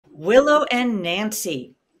Willow and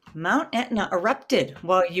Nancy, Mount Etna erupted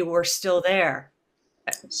while you were still there.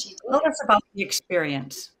 She Tell did. us about the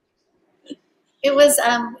experience. It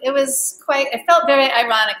was quite, it felt very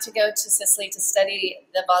ironic to go to Sicily to study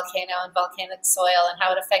the volcano and volcanic soil and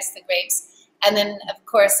how it affects the grapes. And then, of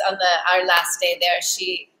course, on our last day there,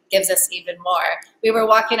 she gives us even more. We were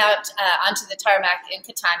walking out onto the tarmac in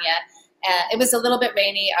Catania. It was a little bit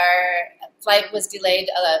rainy. Our flight was delayed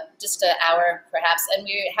just an hour, perhaps, and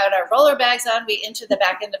we had our roller bags on. We entered the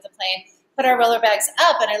back end of the plane, put our roller bags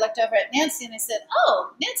up, and I looked over at Nancy and I said,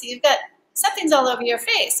 "Oh, Nancy, you've got something's all over your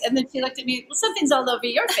face." And then she looked at me, "Well, something's all over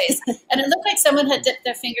your face." And it looked like someone had dipped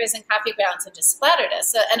their fingers in coffee grounds and just splattered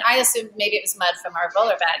us. So, and I assumed maybe it was mud from our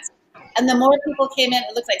roller bags. And the more people came in,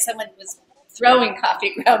 it looked like someone was throwing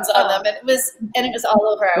coffee grounds on them, and it was all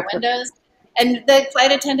over our windows. And the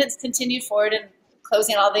flight attendants continued forward and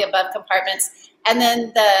closing all the above compartments. And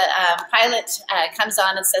then the pilot comes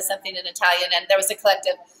on and says something in Italian, and there was a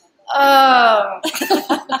collective, "Oh,"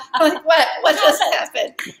 like what just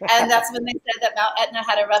happened? And that's when they said that Mount Etna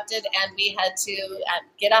had erupted, and we had to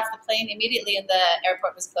get off the plane immediately, and the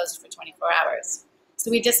airport was closed for 24 hours.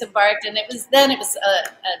 So we disembarked, and it was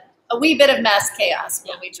a wee bit of mass chaos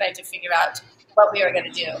when we tried to figure out what we were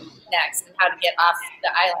going to do next and how to get off the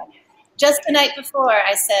island. Just the night before,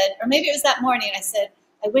 I said, or maybe it was that morning, I said,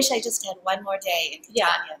 "I wish I just had one more day in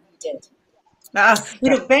Catania." We did.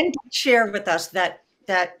 Ben did share with us that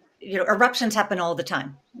eruptions happen all the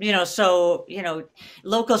time. So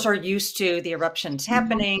locals are used to the eruptions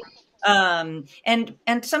happening. And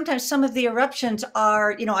sometimes some of the eruptions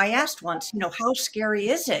are, I asked once, how scary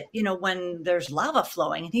is it, when there's lava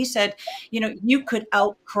flowing? And he said, you could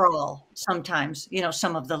out crawl sometimes,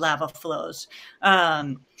 some of the lava flows.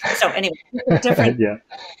 So anyway, different Yeah.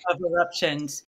 of eruptions.